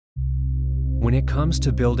When it comes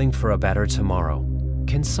to building for a better tomorrow,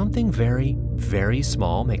 can something very, very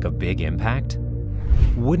small make a big impact?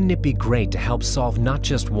 Wouldn't it be great to help solve not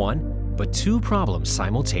just one, but two problems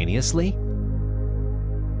simultaneously?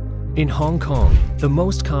 In Hong Kong, the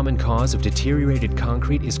most common cause of deteriorated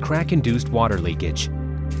concrete is crack-induced water leakage.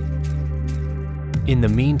 In the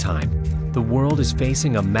meantime, the world is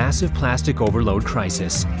facing a massive plastic overload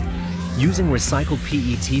crisis. Using recycled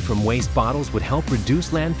PET from waste bottles would help reduce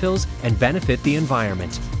landfills and benefit the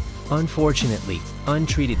environment. Unfortunately,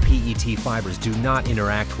 untreated PET fibers do not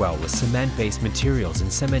interact well with cement-based materials in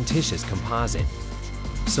cementitious composite.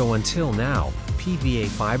 So until now, PVA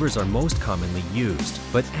fibers are most commonly used,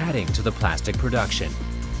 but adding to the plastic production.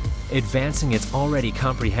 Advancing its already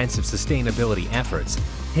comprehensive sustainability efforts,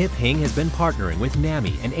 Hing has been partnering with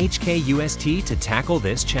NAMI and HKUST to tackle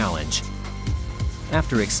this challenge.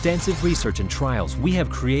 After extensive research and trials, we have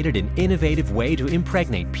created an innovative way to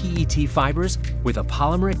impregnate PET fibers with a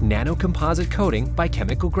polymeric nanocomposite coating by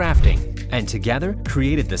chemical grafting, and together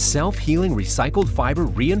created the self-healing recycled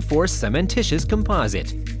fiber-reinforced cementitious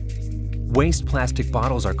composite. Waste plastic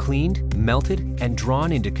bottles are cleaned, melted, and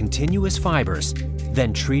drawn into continuous fibers,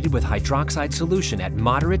 then treated with hydroxide solution at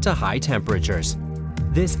moderate to high temperatures.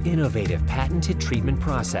 This innovative patented treatment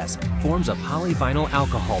process forms a polyvinyl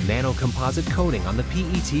alcohol nanocomposite coating on the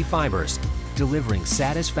PET fibers, delivering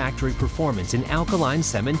satisfactory performance in alkaline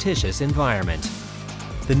cementitious environment.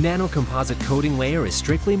 The nanocomposite coating layer is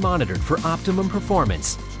strictly monitored for optimum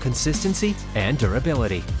performance, consistency, and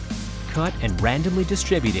durability. Cut and randomly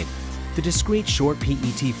distributed, the discrete short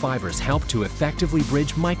PET fibers help to effectively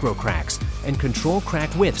bridge microcracks and control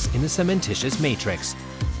crack widths in the cementitious matrix.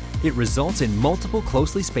 It results in multiple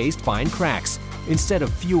closely spaced fine cracks, instead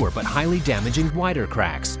of fewer but highly damaging wider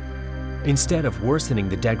cracks. Instead of worsening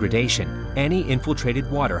the degradation, any infiltrated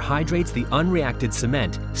water hydrates the unreacted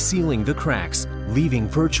cement, sealing the cracks, leaving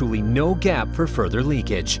virtually no gap for further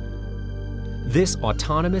leakage. This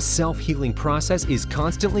autonomous self-healing process is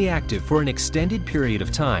constantly active for an extended period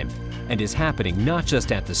of time and is happening not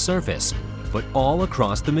just at the surface, but all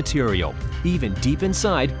across the material, even deep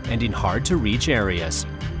inside and in hard-to-reach areas.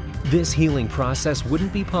 This healing process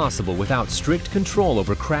wouldn't be possible without strict control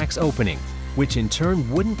over cracks opening, which in turn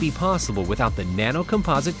wouldn't be possible without the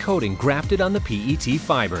nanocomposite coating grafted on the PET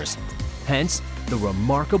fibers. Hence, the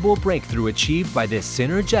remarkable breakthrough achieved by this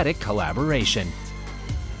synergetic collaboration.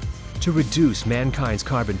 To reduce mankind's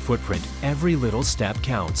carbon footprint, every little step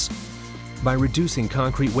counts. By reducing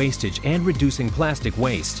concrete wastage and reducing plastic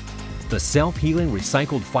waste, the self-healing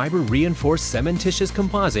recycled fiber-reinforced cementitious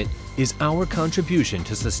composite is our contribution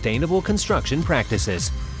to sustainable construction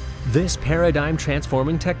practices. This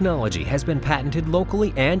paradigm-transforming technology has been patented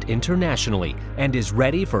locally and internationally and is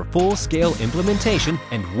ready for full-scale implementation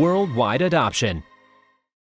and worldwide adoption.